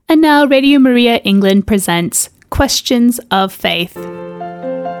And now Radio Maria England presents Questions of Faith.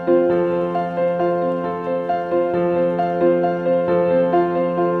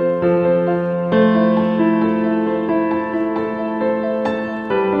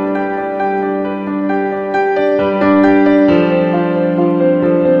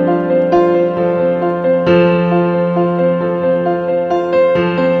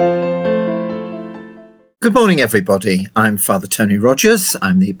 Good morning, everybody. I'm Father Tony Rogers.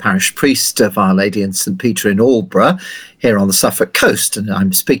 I'm the parish priest of Our Lady in St Peter in Aldborough, here on the Suffolk coast, and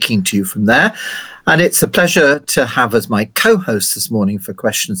I'm speaking to you from there. And it's a pleasure to have as my co-host this morning for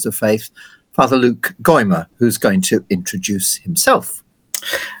Questions of Faith, Father Luke Goymour, who's going to introduce himself.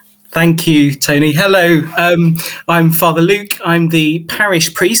 Thank you, Tony. Hello, I'm Father Luke. I'm the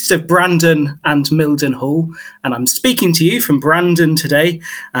parish priest of Brandon and Mildenhall, and I'm speaking to you from Brandon today.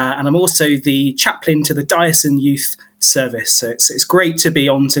 And I'm also the chaplain to the diocesan youth service. So it's great to be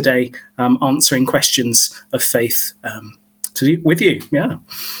on today, answering questions of faith with you. Yeah.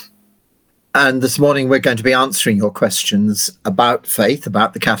 And this morning we're going to be answering your questions about faith,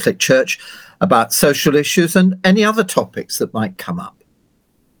 about the Catholic Church, about social issues, and any other topics that might come up.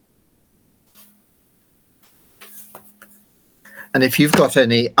 And if you've got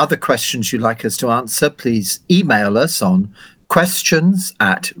any other questions you'd like us to answer, please email us on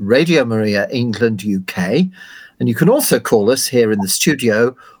questions@Radio Maria England UK. And you can also call us here in the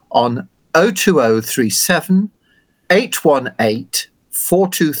studio on 02037 818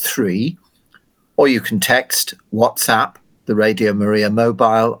 423, or you can text WhatsApp the Radio Maria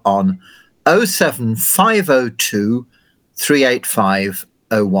mobile on 07502 385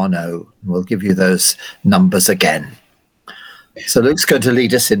 010. We'll give you those numbers again. So Luke's going to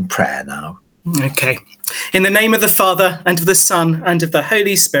lead us in prayer now. Okay. In the name of the Father, and of the Son, and of the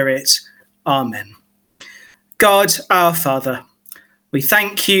Holy Spirit. Amen. God, our Father, we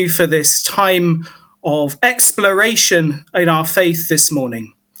thank you for this time of exploration in our faith this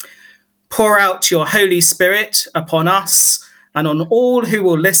morning. Pour out your Holy Spirit upon us and on all who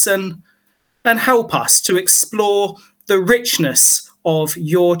will listen, and help us to explore the richness of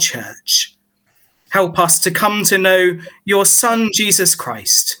your church. Help us to come to know your Son, Jesus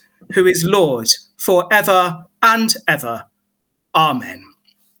Christ, who is Lord forever and ever. Amen.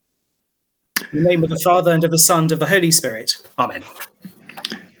 In the name of the Father, and of the Son, and of the Holy Spirit. Amen.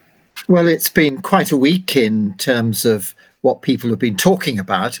 Well, it's been quite a week in terms of what people have been talking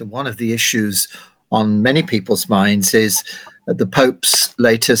about. And one of the issues on many people's minds is the Pope's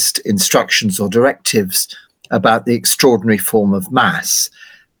latest instructions or directives about the extraordinary form of Mass.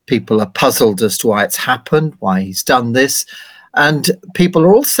 People are puzzled as to why it's happened, why he's done this. And people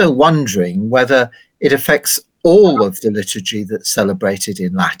are also wondering whether it affects all of the liturgy that's celebrated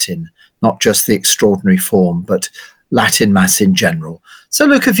in Latin, not just the extraordinary form, but Latin Mass in general. So,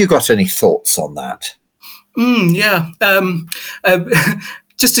 Luke, have you got any thoughts on that?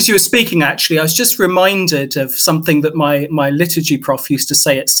 Just as you were speaking, actually, I was just reminded of something that my liturgy prof used to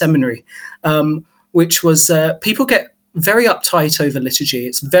say at seminary, which was people get very uptight over liturgy.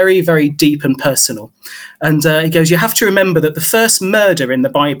 It's very, very deep and personal. And he goes, you have to remember that the first murder in the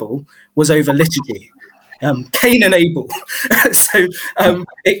Bible was over liturgy. Cain and Abel. So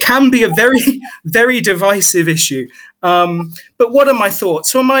it can be a very, very divisive issue. But what are my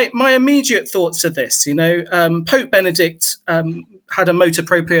thoughts? Well, my immediate thoughts are this. Pope Benedict had a motu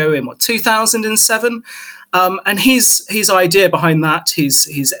proprio in 2007. And his idea behind that,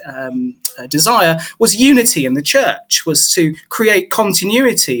 his desire, was unity in the church, was to create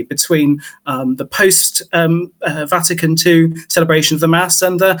continuity between the post Vatican II celebration of the Mass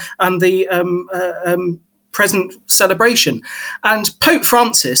and the present celebration. And Pope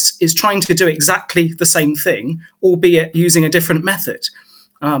Francis is trying to do exactly the same thing, albeit using a different method.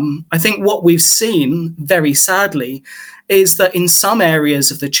 I think what we've seen, very sadly, is that in some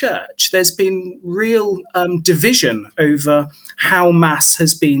areas of the church, there's been real division over how Mass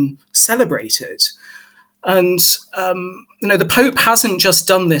has been celebrated. And, the Pope hasn't just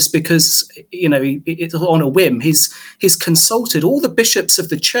done this because, it's on a whim. He's consulted all the bishops of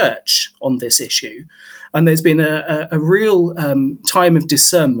the church on this issue. And there's been a real time of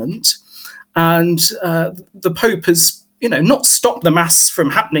discernment. And the Pope has, not stopped the Mass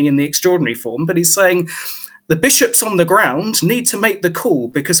from happening in the extraordinary form, but he's saying, the bishops on the ground need to make the call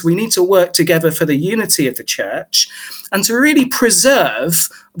because we need to work together for the unity of the church and to really preserve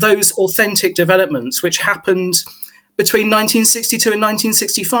those authentic developments which happened between 1962 and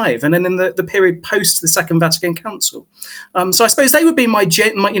 1965, and then in the period post the Second Vatican Council. So I suppose they would be my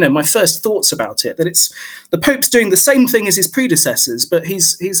first thoughts about it, that it's the Pope's doing the same thing as his predecessors, but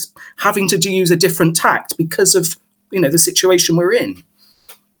he's having to use a different tact because of the situation we're in.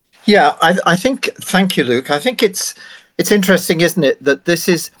 Yeah, I think, thank you, Luke. I think it's interesting, isn't it, that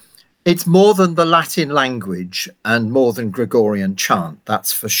it's more than the Latin language and more than Gregorian chant,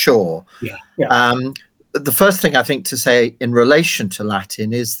 that's for sure. Yeah. The first thing I think to say in relation to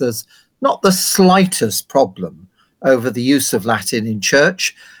Latin is there's not the slightest problem over the use of Latin in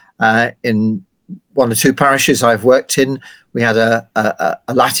church. In one or two parishes I've worked in, we had a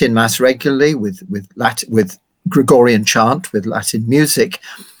Latin mass regularly with Gregorian chant, with Latin music.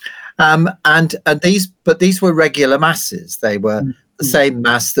 And these were regular masses. They were the same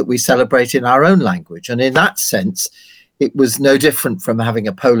mass that we celebrate in our own language. And in that sense, it was no different from having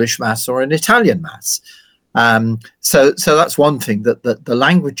a Polish mass or an Italian mass. So that's one thing, that the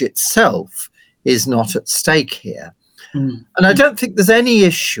language itself is not at stake here. And I don't think there's any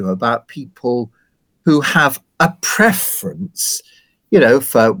issue about people who have a preference,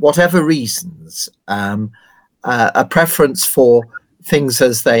 for whatever reasons, a preference for things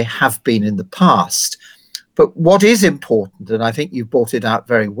as they have been in the past. But what is important, and I think you brought it out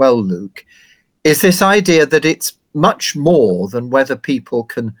very well, Luke, is this idea that it's much more than whether people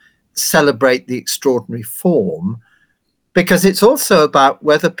can celebrate the extraordinary form, because it's also about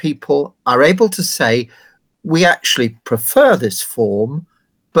whether people are able to say, we actually prefer this form,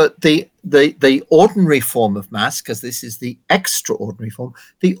 but the ordinary form of Mass, because this is the extraordinary form,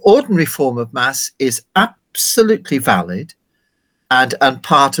 the ordinary form of Mass is absolutely valid and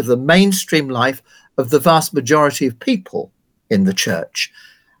part of the mainstream life of the vast majority of people in the church.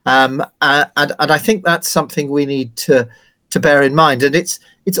 And I think that's something we need to bear in mind. And it's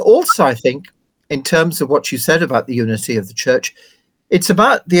also, I think, in terms of what you said about the unity of the church, it's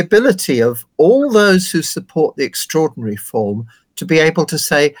about the ability of all those who support the extraordinary form to be able to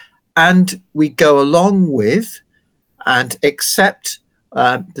say, and we go along with and accept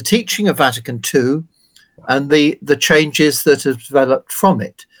the teaching of Vatican II and the changes that have developed from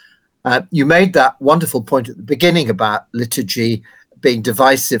it. You made that wonderful point at the beginning about liturgy being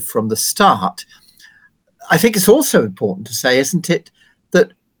divisive from the start. I think it's also important to say, isn't it,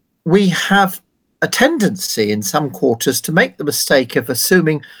 that we have a tendency in some quarters to make the mistake of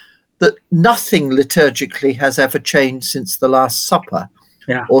assuming that nothing liturgically has ever changed since the Last Supper,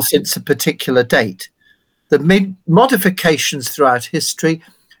 or since a particular date. The modifications throughout history,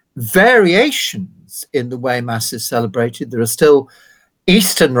 variations in the way Mass is celebrated. There are still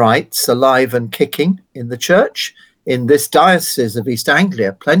Eastern rites alive and kicking in the church. In this diocese of East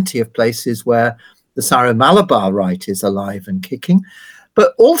Anglia, plenty of places where the Syro-Malabar rite is alive and kicking.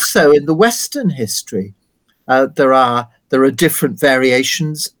 But also in the Western history, there are different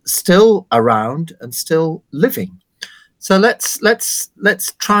variations still around and still living. So let's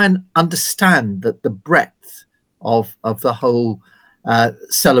try and understand that the breadth of the whole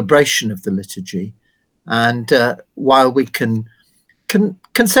celebration of the liturgy, and while we can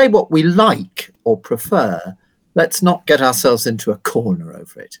say what we like or prefer, let's not get ourselves into a corner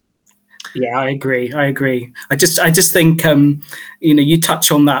over it. Yeah, I agree. I just think you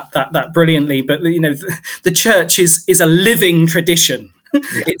touch on that brilliantly. But the church is a living tradition. Yeah.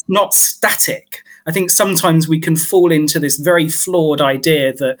 It's not static. I think sometimes we can fall into this very flawed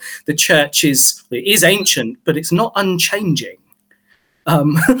idea that the church is ancient, but it's not unchanging.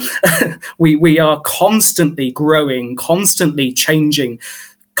 We are constantly growing, constantly changing,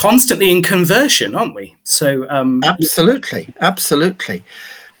 constantly in conversion, aren't we? So absolutely.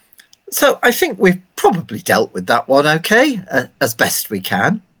 So I think we've probably dealt with that one okay, as best we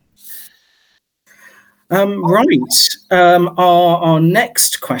can. Our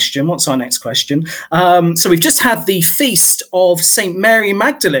next question. What's our next question? So we've just had the feast of St Mary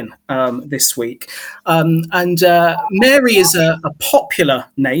Magdalen this week. And Mary is a popular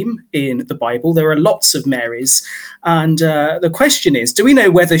name in the Bible. There are lots of Marys. And the question is, do we know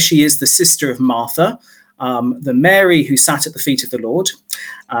whether she is the sister of Martha, the Mary who sat at the feet of the Lord,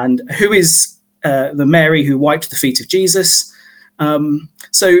 and who is the Mary who wiped the feet of Jesus?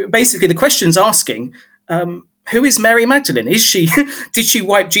 So basically the question's asking, who is Mary Magdalene? Did she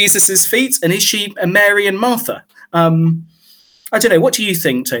wipe Jesus's feet? And is she a Mary and Martha? I don't know. What do you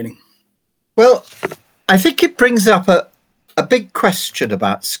think, Tony? Well, I think it brings up a big question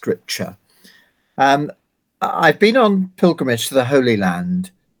about Scripture. I've been on pilgrimage to the Holy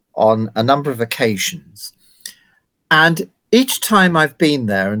Land on a number of occasions, and each time I've been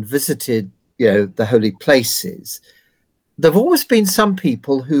there and visited, the holy places, there've always been some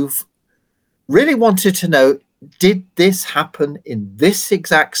people who've really wanted to know, did this happen in this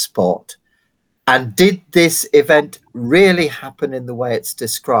exact spot? And did this event really happen in the way it's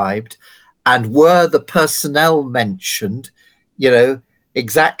described? And were the personnel mentioned,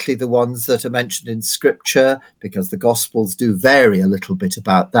 exactly the ones that are mentioned in Scripture, because the Gospels do vary a little bit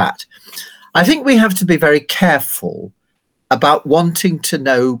about that. I think we have to be very careful about wanting to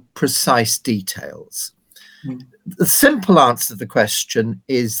know precise details. The simple answer to the question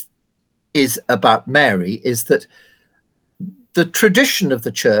is about Mary, is that the tradition of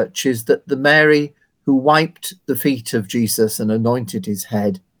the church is that the Mary who wiped the feet of Jesus and anointed his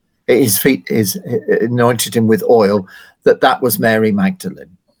feet, anointed him with oil, that was Mary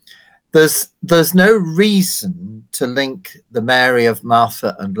Magdalene. There's no reason to link the Mary of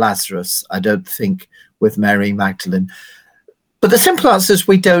Martha and Lazarus, I don't think, with Mary Magdalene. But the simple answer is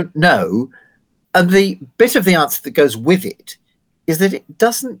we don't know. And the bit of the answer that goes with it is that it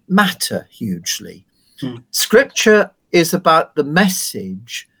doesn't matter hugely. Scripture is about the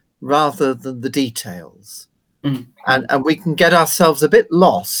message rather than the details. And we can get ourselves a bit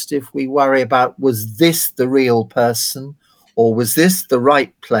lost if we worry about, was this the real person, or was this the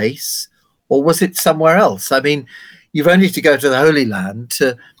right place, or was it somewhere else? I mean, you've only to go to the Holy Land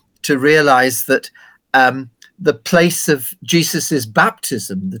to realize that the place of Jesus's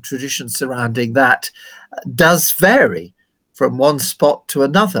baptism, the tradition surrounding that, does vary from one spot to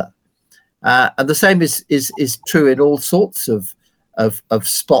another. And the same is true in all sorts of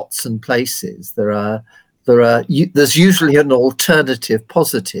spots and places. There's usually an alternative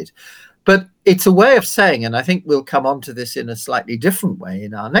posited. But it's a way of saying, and I think we'll come on to this in a slightly different way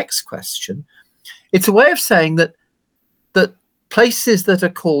in our next question, it's a way of saying that places that are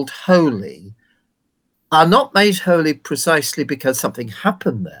called holy are not made holy precisely because something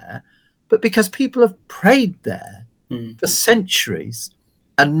happened there, but because people have prayed there for centuries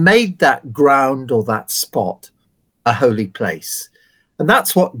and made that ground or that spot a holy place. And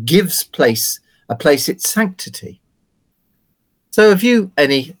that's what gives a place its sanctity. So have you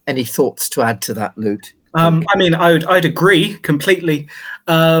any thoughts to add to that, Lute? I mean, I'd agree completely.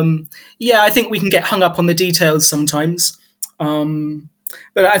 I think we can get hung up on the details sometimes.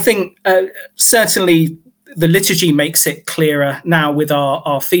 But I think certainly the liturgy makes it clearer now with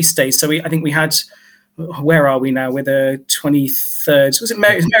our feast days. So I think we had, where are we now? We're the 23rd. Was it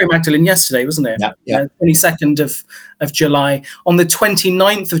Mary Magdalene yesterday, wasn't it? Yeah. 22nd of July. On the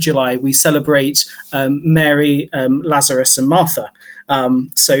 29th of July, we celebrate Mary, Lazarus and Martha.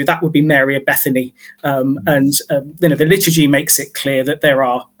 So that would be Mary of Bethany. The liturgy makes it clear that there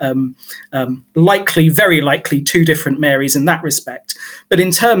are very likely two different Marys in that respect. But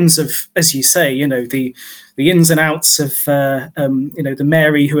in terms of, as you say, the ins and outs of the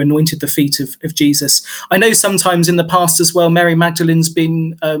Mary who anointed the feet of Jesus. I know sometimes in the past as well, Mary Magdalene's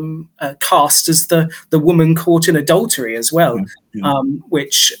been cast as the woman caught in adultery as well,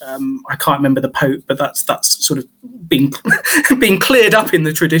 which I can't remember the Pope, but that's sort of being cleared up in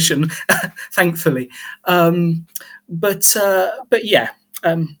the tradition, thankfully.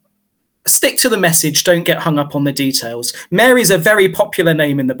 Stick to the message. Don't get hung up on the details. Mary's a very popular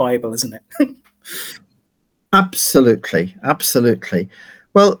name in the Bible, isn't it? Absolutely.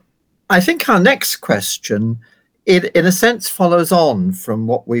 Well, I think our next question, in a sense, follows on from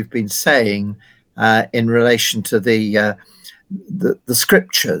what we've been saying in relation to the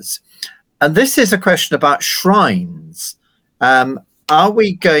scriptures. And this is a question about shrines. Are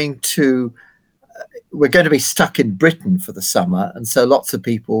we going to... We're going to be stuck in Britain for the summer, and so lots of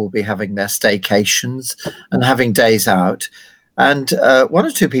people will be having their staycations and having days out. And one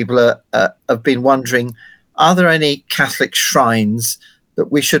or two people have been wondering, are there any Catholic shrines that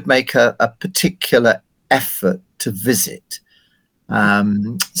we should make a particular effort to visit?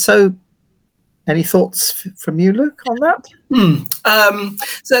 So any thoughts from you, Luke, on that?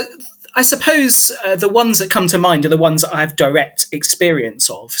 So I suppose the ones that come to mind are the ones that I have direct experience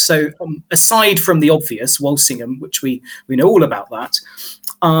of. So aside from the obvious, Walsingham, which we know all about that,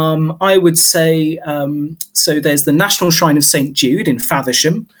 I would say, so there's the National Shrine of St Jude in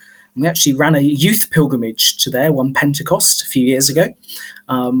Faversham. We actually ran a youth pilgrimage to there one Pentecost a few years ago.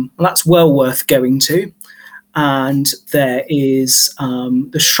 That's well worth going to. And there is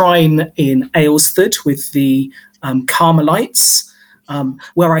the shrine in Aylesford with the Carmelites,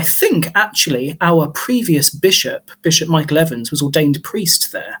 where I think actually our previous bishop, Bishop Michael Evans, was ordained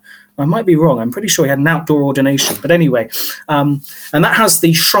priest there. I might be wrong. I'm pretty sure he had an outdoor ordination. But anyway, and that has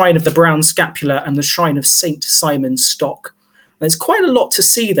the Shrine of the Brown Scapular and the Shrine of St Simon Stock. There's quite a lot to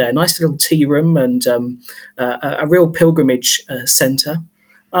see there. Nice little tea room and a real pilgrimage centre.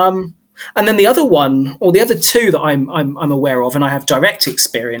 And then the other one, or the other two that I'm aware of and I have direct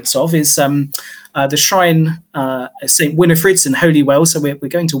experience of, is the Shrine St Winifred's in Holywell. So we're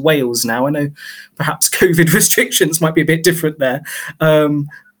going to Wales now. I know perhaps COVID restrictions might be a bit different there.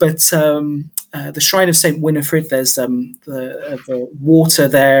 But the shrine of St Winifred. There's the water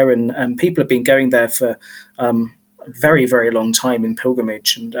there, and people have been going there for a very, very long time in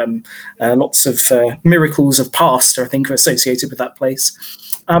pilgrimage, and lots of miracles of past, I think, are associated with that place.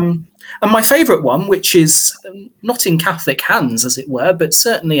 And my favourite one, which is not in Catholic hands, as it were, but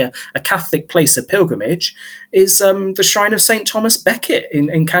certainly a Catholic place of pilgrimage, is the shrine of St Thomas Becket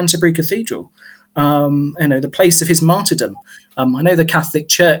in Canterbury Cathedral. The place of his martyrdom. I know the Catholic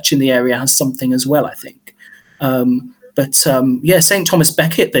Church in the area has something as well, I think. St Thomas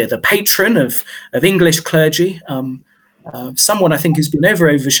Becket, the patron of English clergy, someone I think who's been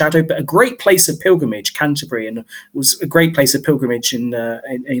overshadowed, but a great place of pilgrimage, Canterbury, and was a great place of pilgrimage in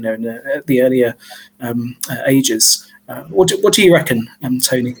the earlier ages. What do you reckon,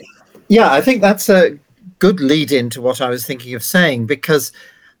 Tony? Yeah, I think that's a good lead in to what I was thinking of saying, because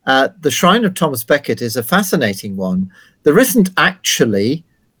the Shrine of Thomas Becket is a fascinating one. There isn't actually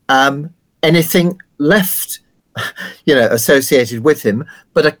anything left, associated with him,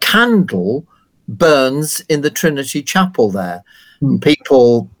 but a candle burns in the Trinity Chapel there.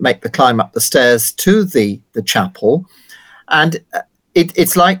 People make the climb up the stairs to the chapel, and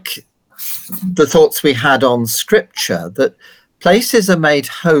it's like the thoughts we had on Scripture, that places are made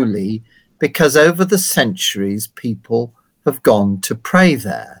holy because over the centuries people have gone to pray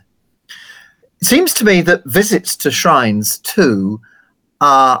there. It seems to me that visits to shrines too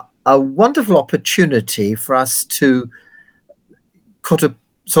are a wonderful opportunity for us to sort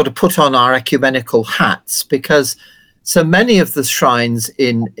of put on our ecumenical hats, because so many of the shrines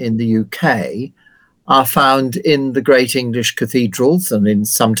in the UK are found in the great English cathedrals and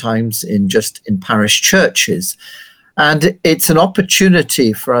sometimes in parish churches, and it's an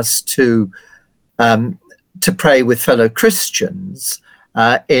opportunity for us to pray with fellow Christians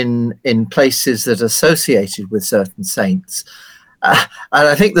in places that are associated with certain saints. And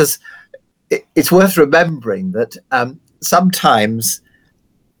I think it's worth remembering that sometimes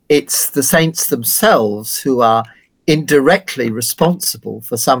it's the saints themselves who are indirectly responsible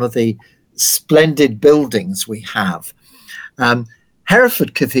for some of the splendid buildings we have.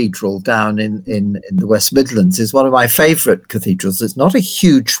 Hereford Cathedral down in the West Midlands is one of my favourite cathedrals. It's not a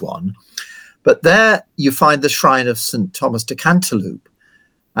huge one, but there you find the shrine of St Thomas de Cantilupe.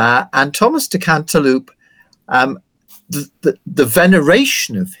 And Thomas de Cantilupe, the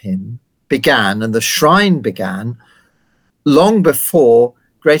veneration of him began, and the shrine began, long before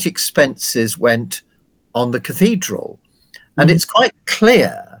great expenses went on the cathedral. And it's quite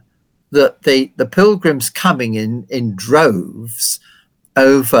clear that the pilgrims coming in droves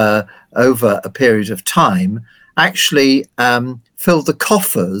over a period of time actually filled the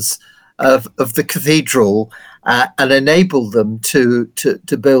coffers of the cathedral and enabled them to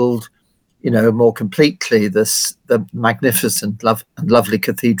build, more completely the magnificent and lovely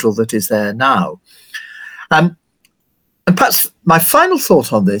cathedral that is there now. And perhaps my final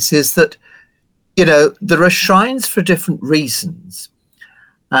thought on this is that, there are shrines for different reasons.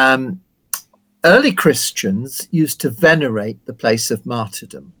 Early Christians used to venerate the place of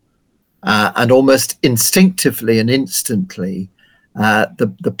martyrdom, and almost instinctively and instantly,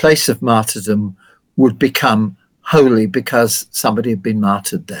 the place of martyrdom would become holy because somebody had been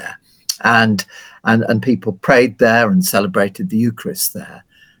martyred there, and people prayed there and celebrated the Eucharist there.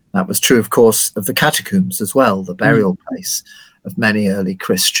 That was true, of course, of the catacombs as well, the burial place of many early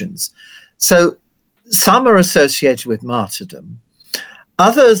Christians. So some are associated with martyrdom.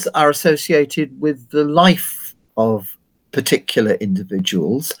 Others are associated with the life of particular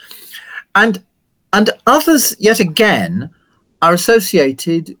individuals. And others, yet again, are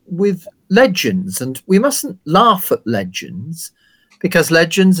associated with legends. And we mustn't laugh at legends, because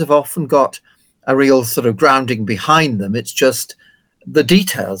legends have often got a real sort of grounding behind them. It's just the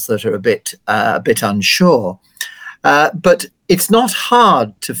details that are a bit unsure. But it's not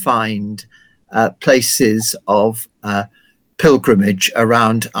hard to find places of pilgrimage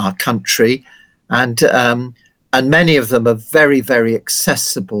around our country, and many of them are very, very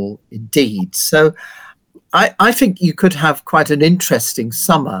accessible indeed. So I think you could have quite an interesting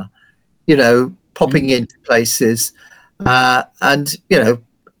summer, popping into places, and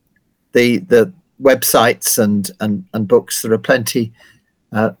the websites and books. There are plenty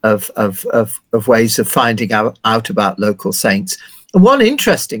of ways of finding out about local saints. And one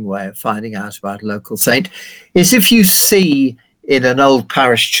interesting way of finding out about a local saint is if you see in an old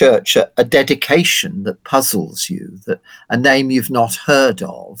parish church a dedication that puzzles you, that a name you've not heard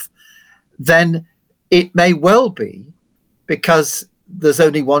of, then it may well be because there's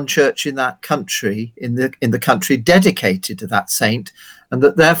only one church in that country, in the country dedicated to that saint, and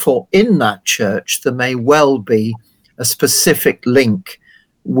that therefore in that church there may well be a specific link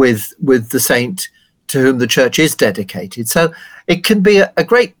with the saint to whom the church is dedicated. So it can be a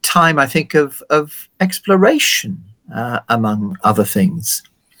great time, I think, of exploration, among other things.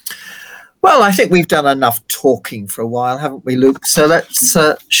 Well, I think we've done enough talking for a while, haven't we, Luke? So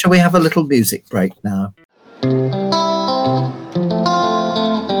shall we have a little music break now?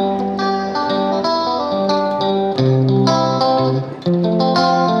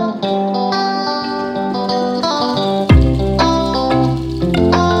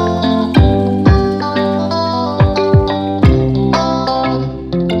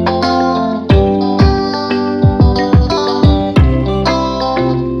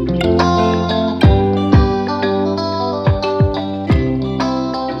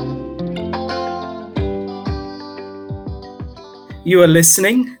 You are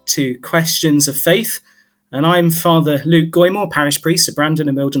listening to Questions of Faith, and I'm Father Luke Goymour, parish priest at Brandon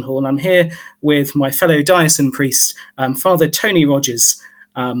and Mildenhall, and I'm here with my fellow diocesan priest, Father Tony Rogers.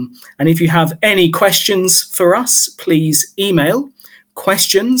 And if you have any questions for us, please email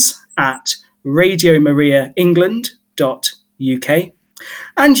questions@radiomariaengland.uk,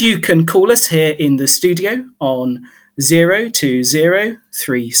 and you can call us here in the studio on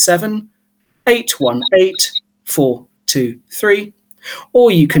 02037 818 423. Or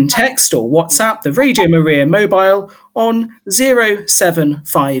you can text or WhatsApp the Radio Maria mobile on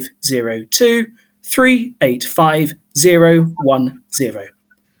 07502 385 010.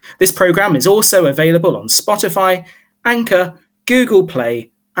 This programme is also available on Spotify, Anchor, Google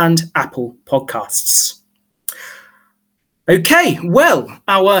Play and Apple Podcasts. Okay, well,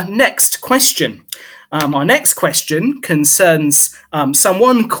 our next question. Our next question concerns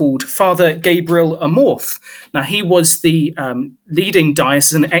someone called Father Gabriel Amorth. Now, he was the leading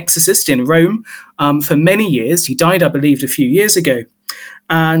diocesan exorcist in Rome for many years. He died, I believe, a few years ago.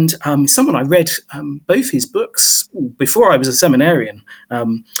 And someone I read both his books before I was a seminarian.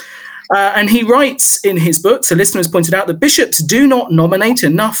 And he writes in his books, a listener has pointed out, that bishops do not nominate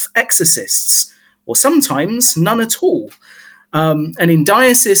enough exorcists, or sometimes none at all. And in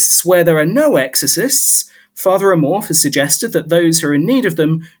dioceses where there are no exorcists, Father Amorth has suggested that those who are in need of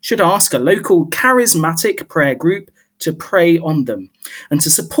them should ask a local charismatic prayer group to pray on them. And to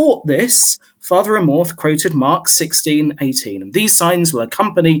support this, Father Amorth quoted Mark 16:18, and these signs will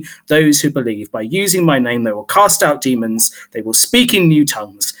accompany those who believe. By using my name, they will cast out demons, they will speak in new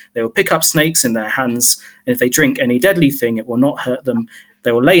tongues, they will pick up snakes in their hands, and if they drink any deadly thing, it will not hurt them.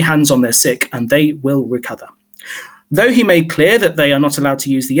 They will lay hands on their sick, and they will recover. Though he made clear that they are not allowed to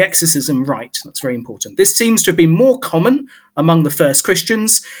use the exorcism rite, that's very important. This seems to have been more common among the first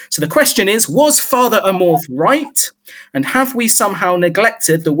Christians. So the question is, was Father Amorth right? And have we somehow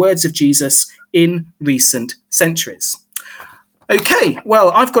neglected the words of Jesus in recent centuries? Okay,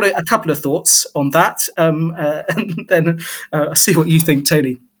 well, I've got a couple of thoughts on that, and then I'll see what you think,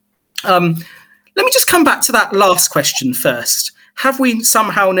 Tony. Let me just come back to that last question first. Have we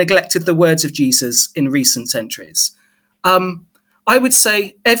somehow neglected the words of Jesus in recent centuries? I would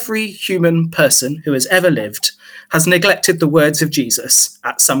say every human person who has ever lived has neglected the words of Jesus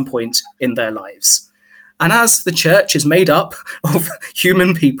at some point in their lives. And as the church is made up of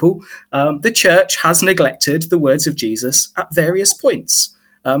human people, the church has neglected the words of Jesus at various points.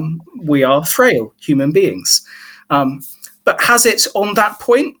 We are frail human beings. But has it on that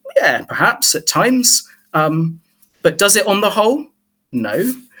point? Yeah, perhaps at times. But does it on the whole?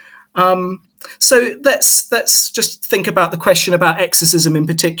 No. So let's just think about the question about exorcism in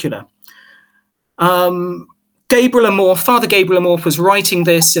particular. Father Gabriel Amorth was writing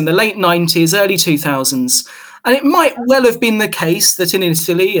this in the late 90s, early 2000s, and it might well have been the case that in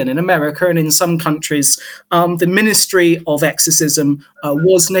Italy and in America and in some countries, the ministry of exorcism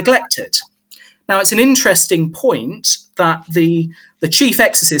was neglected. Now, it's an interesting point that the chief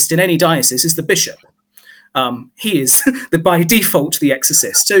exorcist in any diocese is the bishop. He is by default the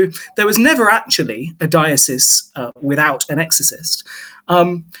exorcist. So there was never actually a diocese without an exorcist.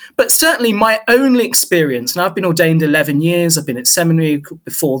 But certainly my own experience, and I've been ordained 11 years, I've been at seminary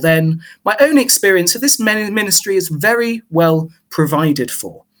before then, my own experience of this ministry is very well provided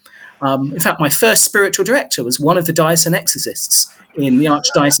for. In fact, my first spiritual director was one of the diocesan exorcists in the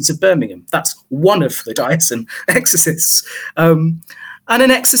Archdiocese of Birmingham. That's one of the diocesan exorcists. And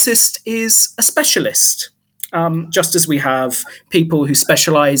an exorcist is a specialist. Just as we have people who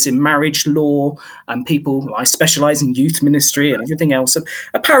specialise in marriage law and people, I specialise in youth ministry and everything else.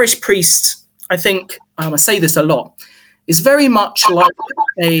 A parish priest, I think, I say this a lot, is very much like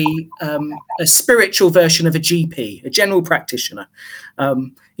a spiritual version of a GP, a general practitioner.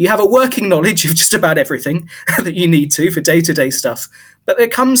 You have a working knowledge of just about everything that you need to for day-to-day stuff, But there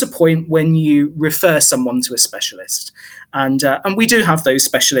comes a point when you refer someone to a specialist. And we do have those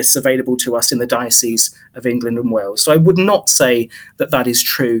specialists available to us in the Diocese of England and Wales. So I would not say that that is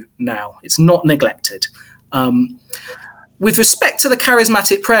true now. It's not neglected. With respect to the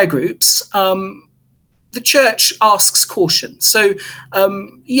charismatic prayer groups, the church asks caution. So,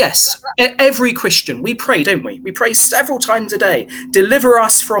 yes, every Christian, we pray, don't we? We pray several times a day, deliver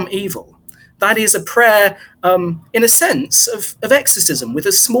us from evil. That is a prayer, in a sense, of exorcism with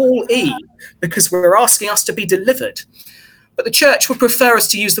a small e, because we're asking us to be delivered. But the church would prefer us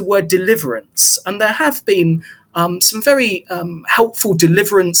to use the word deliverance. And there have been some very helpful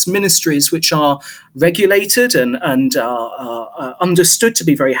deliverance ministries which are regulated and understood to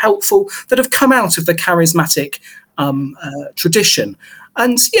be very helpful, that have come out of the charismatic tradition.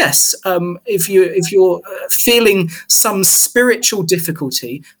 And yes, if you're feeling some spiritual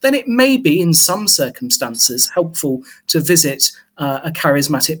difficulty, then it may be in some circumstances helpful to visit a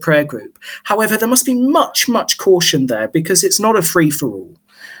charismatic prayer group. However, there must be much caution there, because it's not a free-for-all.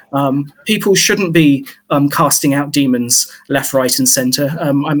 People shouldn't be casting out demons left, right, and centre.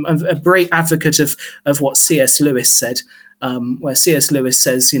 I'm a great advocate of what C.S. Lewis said, where C.S. Lewis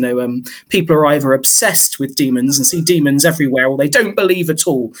says, people are either obsessed with demons and see demons everywhere, or they don't believe at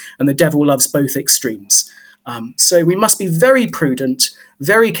all, and the devil loves both extremes. So we must be very prudent,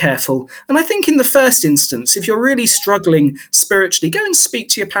 very careful. And I think in the first instance, if you're really struggling spiritually, go and speak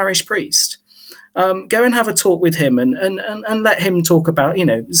to your parish priest. Go and have a talk with him and let him talk about,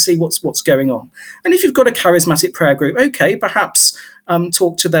 see what's going on. And if you've got a charismatic prayer group, okay, perhaps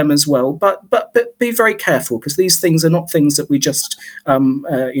talk to them as well. But be very careful, because these things are not things that we just, go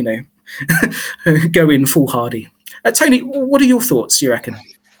in foolhardy. Tony, what are your thoughts, do you reckon?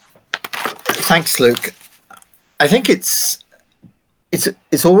 Thanks, Luke. I think it's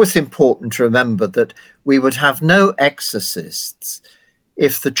always important to remember that we would have no exorcists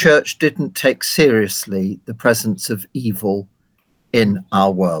if the church didn't take seriously the presence of evil in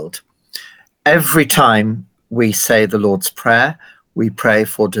our world. Every time we say the Lord's Prayer, we pray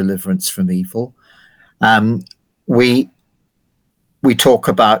for deliverance from evil. We talk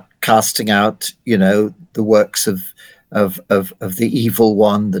about casting out, the works of the evil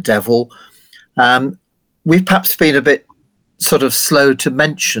one, the devil. We've perhaps been a bit sort of slow to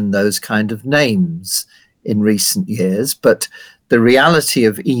mention those kind of names in recent years, but the reality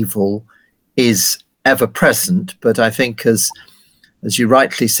of evil is ever present, but I think, as you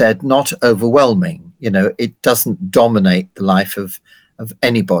rightly said, not overwhelming. It doesn't dominate the life of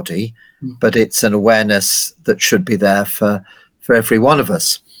anybody, but it's an awareness that should be there for every one of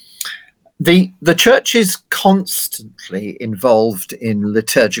us. The church is constantly involved in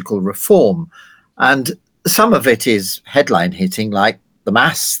liturgical reform, and some of it is headline hitting, like the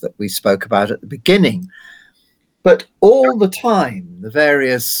Mass that we spoke about at the beginning. But all the time, the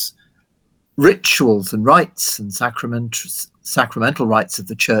various rituals and rites and sacramental rites of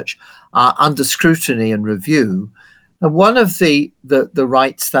the church are under scrutiny and review. And one of the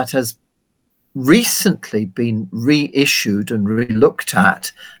rites that has recently been reissued and re-looked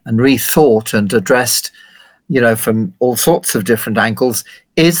at and rethought and addressed, from all sorts of different angles,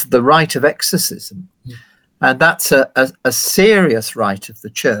 is the rite of exorcism. Mm. And that's a serious rite of the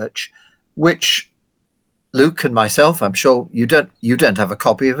church, which Luke and myself, I'm sure you don't have a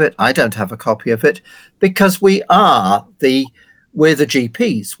copy of it. I don't have a copy of it, because we're the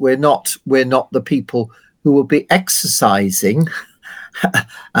GPs. We're not the people who will be exercising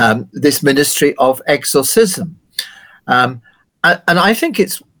this ministry of exorcism. And I think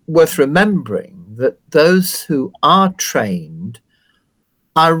it's worth remembering that those who are trained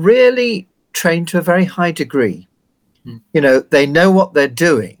are really trained to a very high degree. They know what they're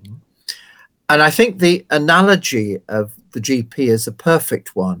doing. And I think the analogy of the GP is a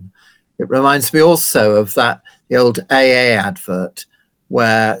perfect one. It reminds me also of the old AA advert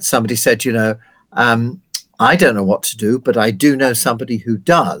where somebody said, I don't know what to do, but I do know somebody who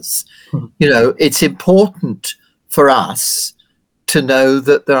does. It's important for us to know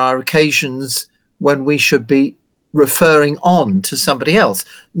that there are occasions when we should be referring on to somebody else,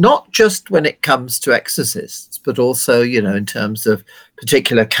 not just when it comes to exorcists, but also, in terms of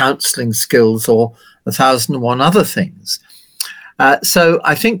particular counselling skills or 1,001 other things. So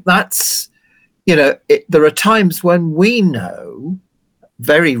I think that's, there are times when we know,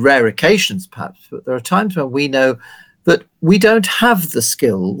 very rare occasions perhaps, but there are times when we know that we don't have the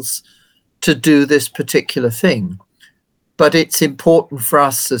skills to do this particular thing. But it's important for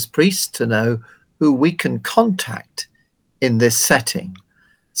us as priests to know who we can contact in this setting.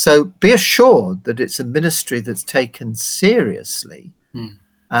 So be assured that it's a ministry that's taken seriously,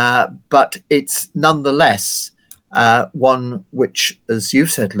 but it's nonetheless one which, as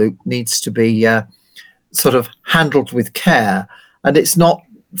you've said, Luke, needs to be sort of handled with care. And it's not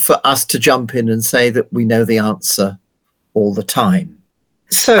for us to jump in and say that we know the answer all the time.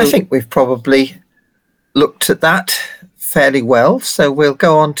 So I think we've probably looked at that fairly well. So we'll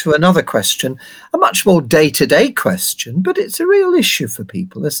go on to another question, a much more day-to-day question, but it's a real issue for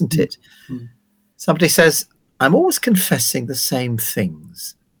people, isn't it? Mm-hmm. Somebody says, I'm always confessing the same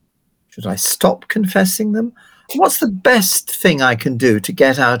things. Should I stop confessing them? What's the best thing I can do to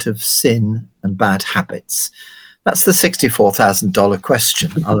get out of sin and bad habits? That's the $64,000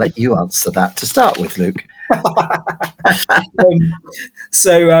 question. I'll let you answer that to start with, Luke. I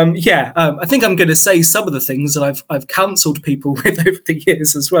think I'm going to say some of the things that I've counselled people with over the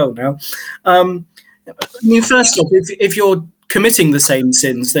years as well now. First off, if you're committing the same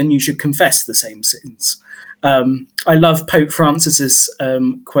sins, then you should confess the same sins. I love Pope Francis's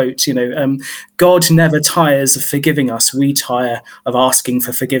quote, God never tires of forgiving us. We tire of asking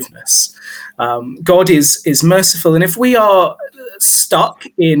for forgiveness. God is merciful. And if we are stuck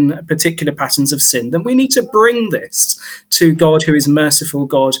in particular patterns of sin, then we need to bring this to God, who is merciful,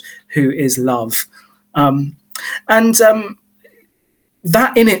 God, who is love. That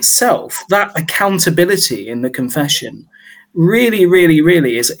in itself, that accountability in the confession, really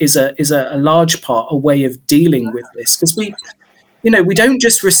is a large part, a way of dealing with this, because we don't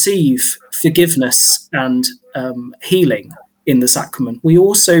just receive forgiveness and healing in the sacrament. We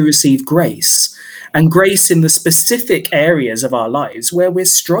also receive grace, and grace in the specific areas of our lives where we're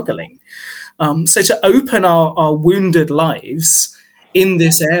struggling. So to open our wounded lives in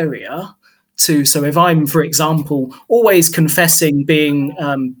this area so if I'm, for example, always confessing being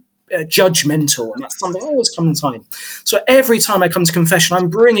judgmental, and that's something that always comes in time. So every time I come to confession, I'm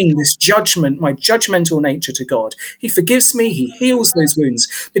bringing this judgment, my judgmental nature, to God. He forgives me, he heals those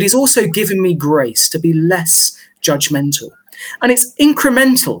wounds, but he's also given me grace to be less judgmental. And it's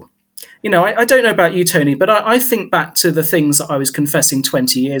incremental. I don't know about you, Tony, but I think back to the things that I was confessing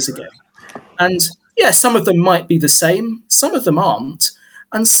 20 years ago. And yeah, some of them might be the same, some of them aren't,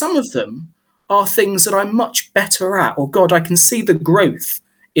 and some of them are things that I'm much better at, or God, I can see the growth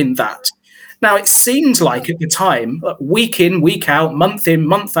in that. Now, it seemed like at the time, week in, week out, month in,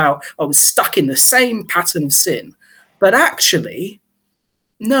 month out, I was stuck in the same pattern of sin. But actually,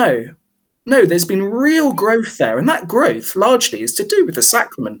 no, there's been real growth there. And that growth largely is to do with the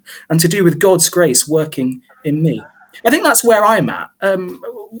sacrament and to do with God's grace working in me. I think that's where I'm at.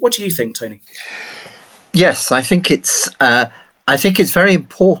 What do you think, Tony? Yes, I think it's very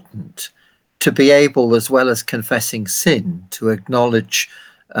important to be able, as well as confessing sin, to acknowledge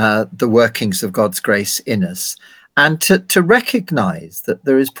the workings of God's grace in us, and to recognize that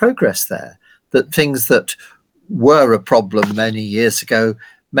there is progress there, that things that were a problem many years ago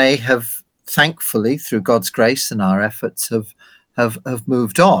may have, thankfully, through God's grace and our efforts, have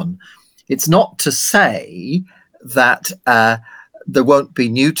moved on. It's not to say that there won't be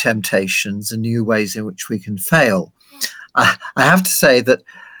new temptations and new ways in which we can fail. I have to say that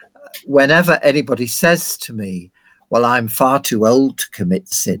whenever anybody says to me, well, I'm far too old to commit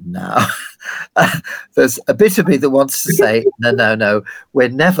sin now, there's a bit of me that wants to say, no, we're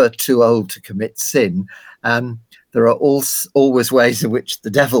never too old to commit sin. There are always ways in which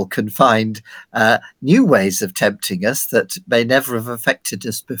the devil can find new ways of tempting us that may never have affected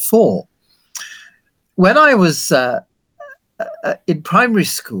us before. When I was in primary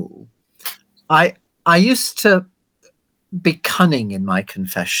school, I used to be cunning in my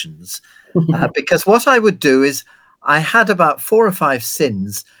confessions because what I would do is I had about 4 or 5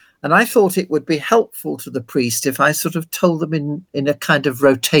 sins, and I thought it would be helpful to the priest if I sort of told them in a kind of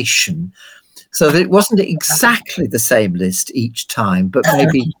rotation, so that it wasn't exactly the same list each time, but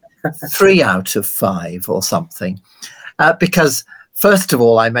maybe 3 out of 5 or something. Because first of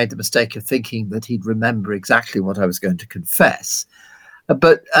all, I made the mistake of thinking that he'd remember exactly what I was going to confess.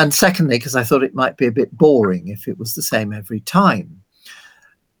 And secondly, because I thought it might be a bit boring if it was the same every time.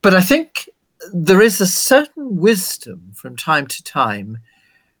 But I think there is a certain wisdom from time to time,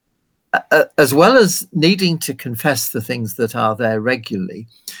 as well as needing to confess the things that are there regularly.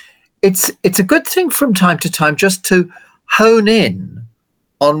 It's a good thing from time to time just to hone in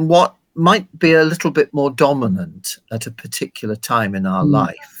on what might be a little bit more dominant at a particular time in our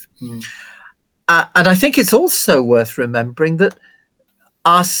life. And I think it's also worth remembering that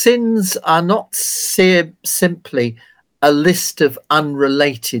our sins are not simply a list of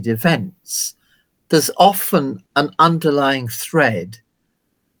unrelated events. There's often an underlying thread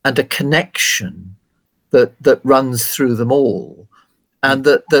and a connection that runs through them all. And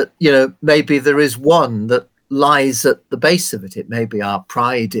that maybe there is one that lies at the base of it. It may be our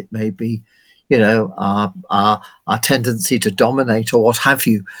pride. It may be, our tendency to dominate or what have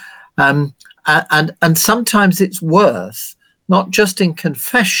you. And sometimes it's worth, not just in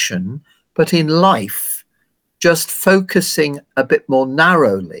confession, but in life, just focusing a bit more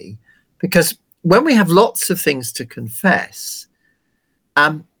narrowly, because when we have lots of things to confess,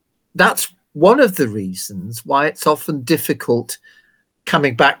 that's one of the reasons why it's often difficult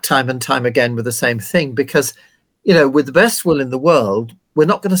coming back time and time again with the same thing, because, with the best will in the world, we're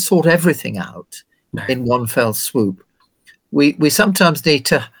not going to sort everything out in one fell swoop. We sometimes need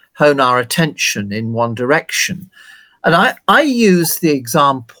to hone our attention in one direction. And I use the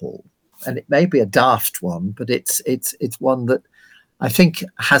example, and it may be a daft one, but it's one that I think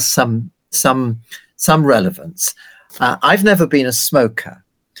has some relevance. I've never been a smoker,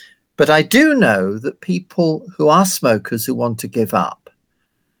 but I do know that people who are smokers who want to give up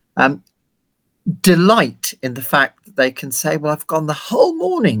delight in the fact that they can say, well, I've gone the whole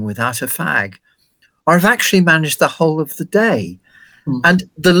morning without a fag, or I've actually managed the whole of the day. And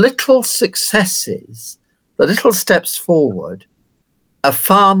the little successes, the little steps forward, are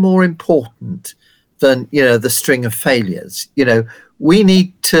far more important than, the string of failures. We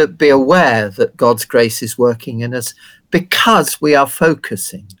need to be aware that God's grace is working in us because we are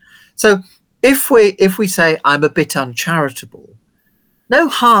focusing. So if we say, I'm a bit uncharitable, no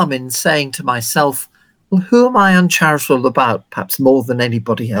harm in saying to myself, well, who am I uncharitable about, perhaps more than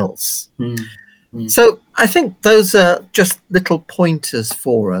anybody else? So I think those are just little pointers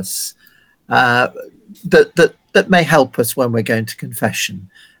for us that may help us when we're going to confession.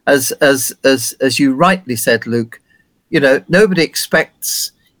 As you rightly said, Luke, nobody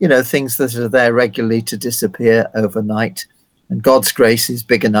expects, things that are there regularly to disappear overnight. And God's grace is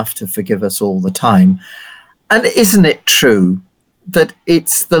big enough to forgive us all the time. And isn't it true that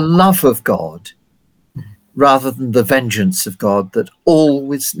it's the love of God rather than the vengeance of God that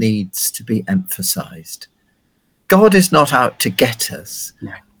always needs to be emphasized? God is not out to get us.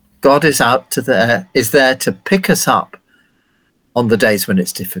 No. God is there to pick us up on the days when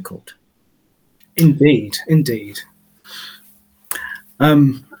it's difficult. Indeed.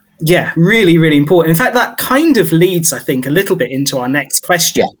 Yeah, really, really important. In fact, that kind of leads, I think, a little bit into our next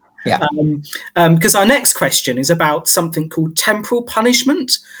question. Yeah. Because our next question is about something called temporal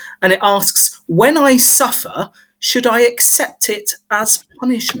punishment. And it asks, when I suffer, should I accept it as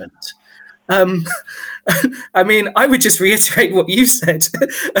punishment? I mean, I would just reiterate what you said,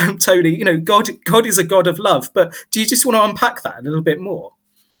 Tony. God is a God of love. But do you just want to unpack that a little bit more?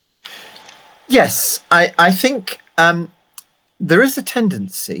 Yes, I think there is a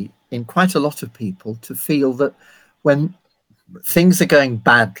tendency in quite a lot of people to feel that when things are going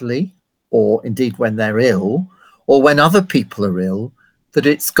badly, or indeed when they're ill, or when other people are ill, that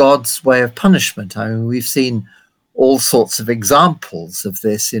it's God's way of punishment. I mean, we've seen all sorts of examples of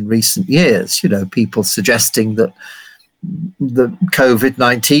this in recent years, people suggesting that the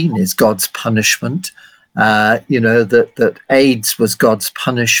COVID-19 is God's punishment, that AIDS was God's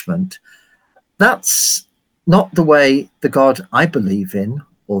punishment. That's not the way the God I believe in,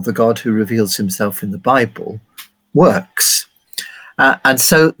 or the God who reveals himself in the Bible, works. And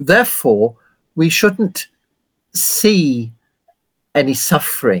so, therefore, we shouldn't see any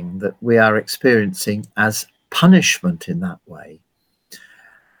suffering that we are experiencing as punishment in that way.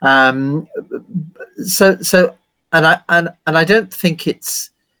 And I don't think it's,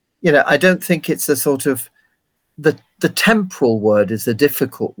 I don't think it's a sort of the temporal word is a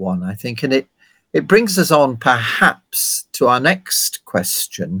difficult one, I think, and it brings us on perhaps to our next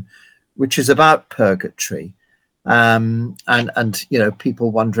question, which is about purgatory, and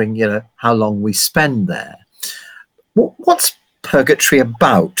people wondering, how long we spend there. What's purgatory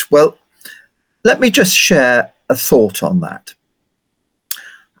about? Well, let me just share a thought on that.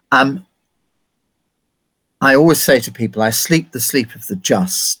 I always say to people, I sleep the sleep of the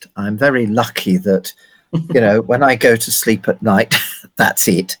just. I'm very lucky that, when I go to sleep at night, that's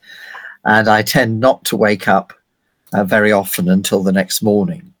it. And I tend not to wake up very often until the next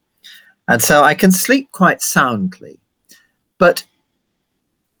morning. And so I can sleep quite soundly. But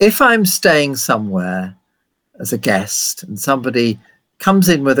if I'm staying somewhere as a guest and somebody comes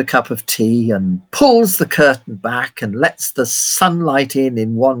in with a cup of tea and pulls the curtain back and lets the sunlight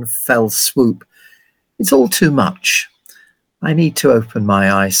in one fell swoop, it's all too much. I need to open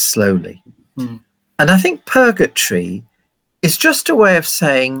my eyes slowly. And I think purgatory is just a way of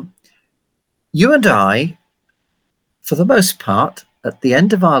saying, you and I, for the most part, at the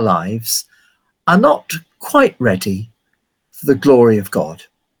end of our lives, are not quite ready for the glory of God.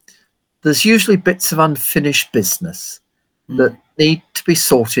 There's usually bits of unfinished business that need to be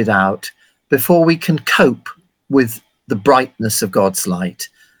sorted out before we can cope with the brightness of God's light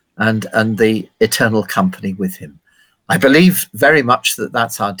and the eternal company with him. I believe very much that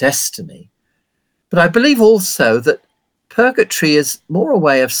that's our destiny. But I believe also that purgatory is more a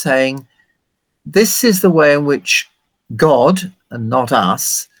way of saying this is the way in which God, and not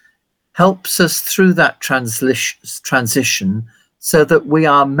us, helps us through that transition so that we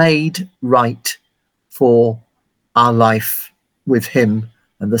are made right for our life with him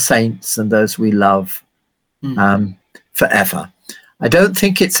and the saints and those we love forever. I don't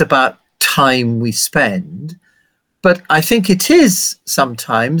think it's about time we spend, but I think it is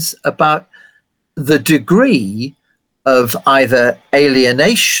sometimes about the degree of either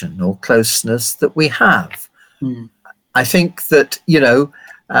alienation or closeness that we have. I think that,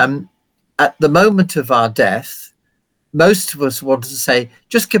 at the moment of our death, most of us want to say,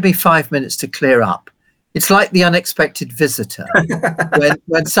 just give me 5 minutes to clear up. It's like the unexpected visitor.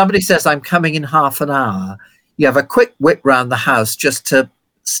 when somebody says, I'm coming in half an hour, you have a quick whip round the house just to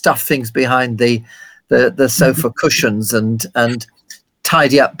stuff things behind the sofa cushions and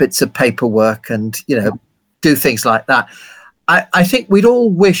tidy up bits of paperwork and, do things like that. I think we'd all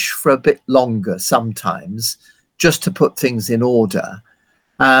wish for a bit longer sometimes just to put things in order.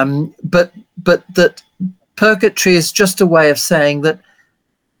 But that purgatory is just a way of saying that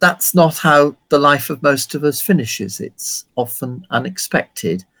that's not how the life of most of us finishes. It's often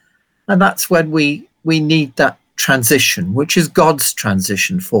unexpected. And that's when we need that transition, which is God's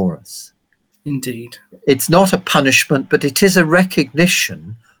transition for us. Indeed. It's not a punishment, but it is a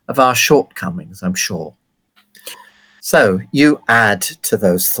recognition of our shortcomings, I'm sure. So you add to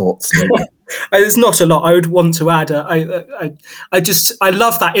those thoughts. There's not a lot I would want to add. I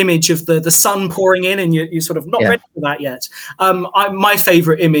love that image of the sun pouring in, and you're sort of not ready for that yet. My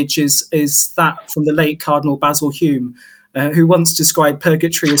favourite image is that from the late Cardinal Basil Hume, who once described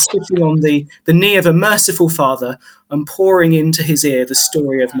purgatory as sitting on the knee of a merciful father and pouring into his ear the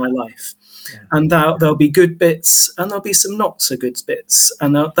story of my life. And there'll be good bits, and there'll be some not so good bits,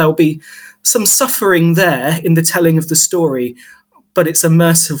 and there'll be some suffering there in the telling of the story, but it's a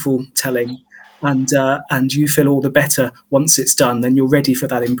merciful telling, and you feel all the better once it's done. Then you're ready for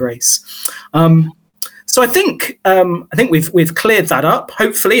that embrace. So I think we've cleared that up.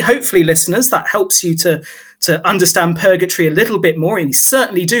 Hopefully, listeners, that helps you to understand purgatory a little bit more, and you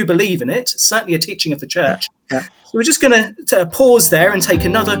certainly do believe in it. It's certainly a teaching of the Church. Yeah. So we're just going to pause there and take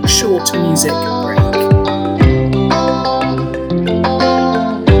another short music break.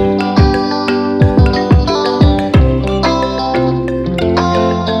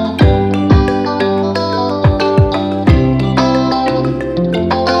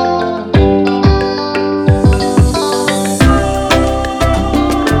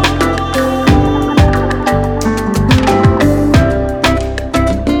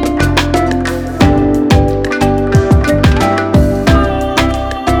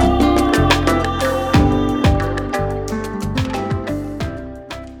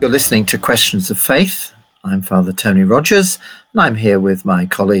 You're listening to Questions of Faith. I'm Father Tony Rogers, and I'm here with my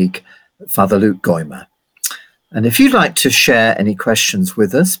colleague, Father Luke Goymour. And if you'd like to share any questions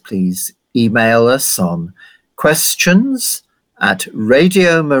with us, please email us on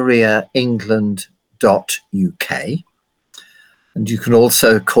questions@radiomariaengland.uk. And you can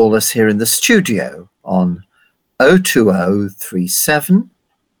also call us here in the studio on 02037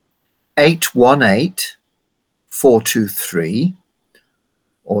 818 423,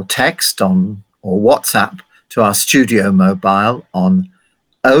 or text on or WhatsApp to our studio mobile on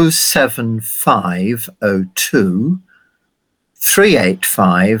 07502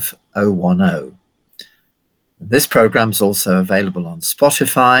 385 010. This program is also available on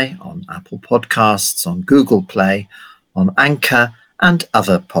Spotify, on Apple Podcasts, on Google Play, on Anchor, and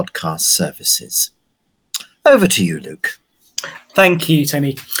other podcast services. Over to you, Luke. Thank you,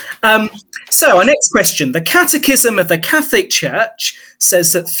 Tony. So our next question. The Catechism of the Catholic Church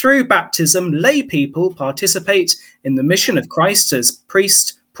says that through baptism, lay people participate in the mission of Christ as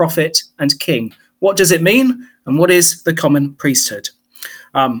priest, prophet, and king. What does it mean? And what is the common priesthood?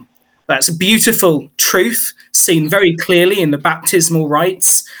 That's a beautiful truth seen very clearly in the baptismal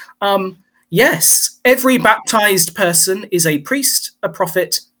rites. Yes, every baptized person is a priest, a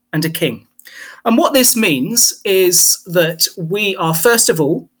prophet, and a king. And what this means is that we are, first of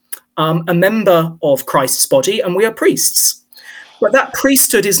all, a member of Christ's body, and we are priests. But that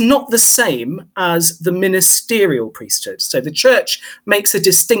priesthood is not the same as the ministerial priesthood. So the Church makes a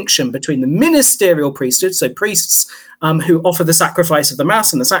distinction between the ministerial priesthood, so priests who offer the sacrifice of the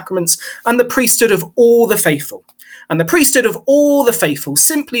Mass and the sacraments, and the priesthood of all the faithful. And the priesthood of all the faithful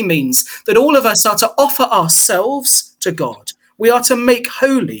simply means that all of us are to offer ourselves to God. We are to make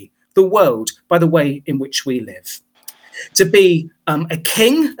holy the world by the way in which we live. To be a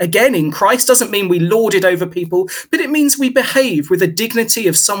king, again, in Christ, doesn't mean we lord it over people, but it means we behave with the dignity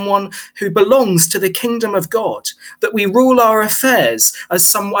of someone who belongs to the kingdom of God, that we rule our affairs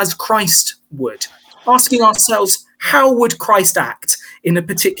as Christ would, asking ourselves, how would Christ act in a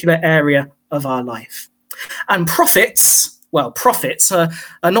particular area of our life? And prophets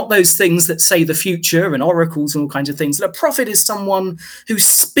are not those things that say the future and oracles and all kinds of things. A prophet is someone who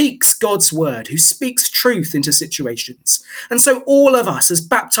speaks God's word, who speaks truth into situations. And so all of us as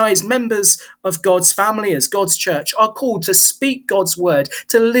baptized members of God's family, as God's church, are called to speak God's word,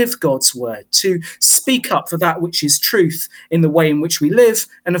 to live God's word, to speak up for that which is truth in the way in which we live,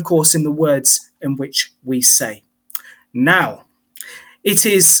 and of course in the words in which we say. Now, it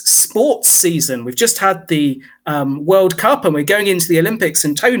is sports season. We've just had the World Cup and we're going into the Olympics.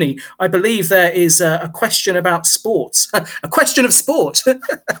 And Tony, I believe there is a question about sports, a question of sport.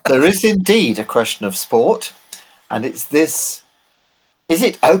 There is indeed a question of sport. And it's this: is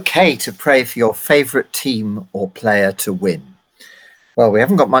it okay to pray for your favourite team or player to win? Well, we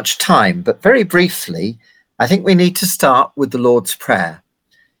haven't got much time, but very briefly, I think we need to start with the Lord's Prayer.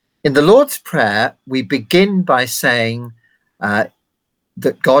 In the Lord's Prayer, we begin by saying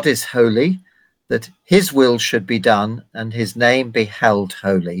that God is holy, that his will should be done and his name be held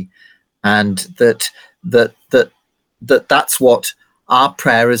holy, and that's what our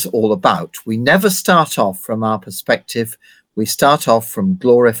prayer is all about. We never start off from our perspective. We start off from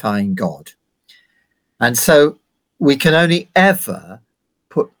glorifying God. And so we can only ever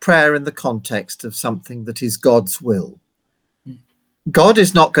put prayer in the context of something that is God's will. God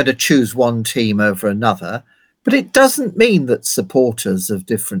is not going to choose one team over another, but it doesn't mean that supporters of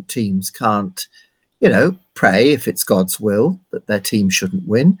different teams can't, pray if it's God's will that their team shouldn't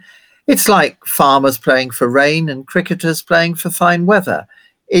win. It's like farmers praying for rain and cricketers praying for fine weather.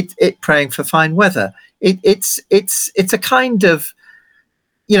 It's a kind of,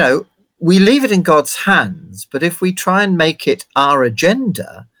 we leave it in God's hands, but if we try and make it our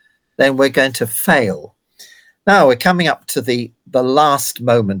agenda, then we're going to fail. Now we're coming up to the last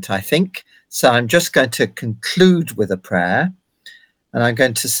moment, I think. So I'm just going to conclude with a prayer, and I'm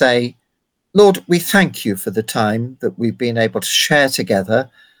going to say, Lord, we thank you for the time that we've been able to share together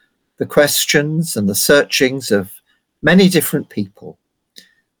the questions and the searchings of many different people.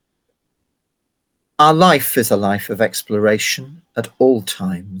 Our life is a life of exploration at all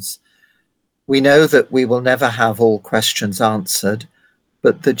times. We know that we will never have all questions answered,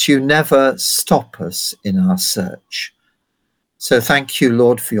 but that you never stop us in our search. So thank you,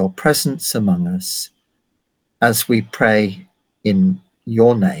 Lord, for your presence among us as we pray in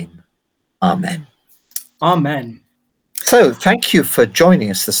your name. Amen. Amen. So thank you for joining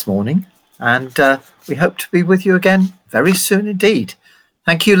us this morning, and we hope to be with you again very soon indeed.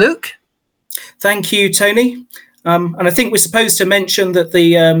 Thank you, Luke. Thank you, Tony. And I think we're supposed to mention that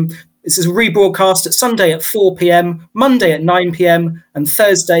this is rebroadcast at Sunday at 4 p.m, Monday at 9 p.m, and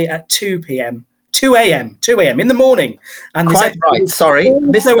Thursday at 2 p.m. 2 a.m. in the morning. And quite right. Sorry,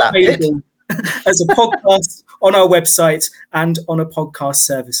 missed that bit. As a podcast on our website and on a podcast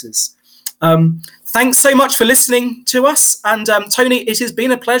services. Thanks so much for listening to us. And Tony, it has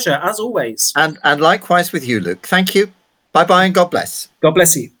been a pleasure as always. And likewise with you, Luke. Thank you. Bye-bye and God bless. God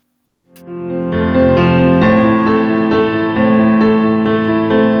bless you.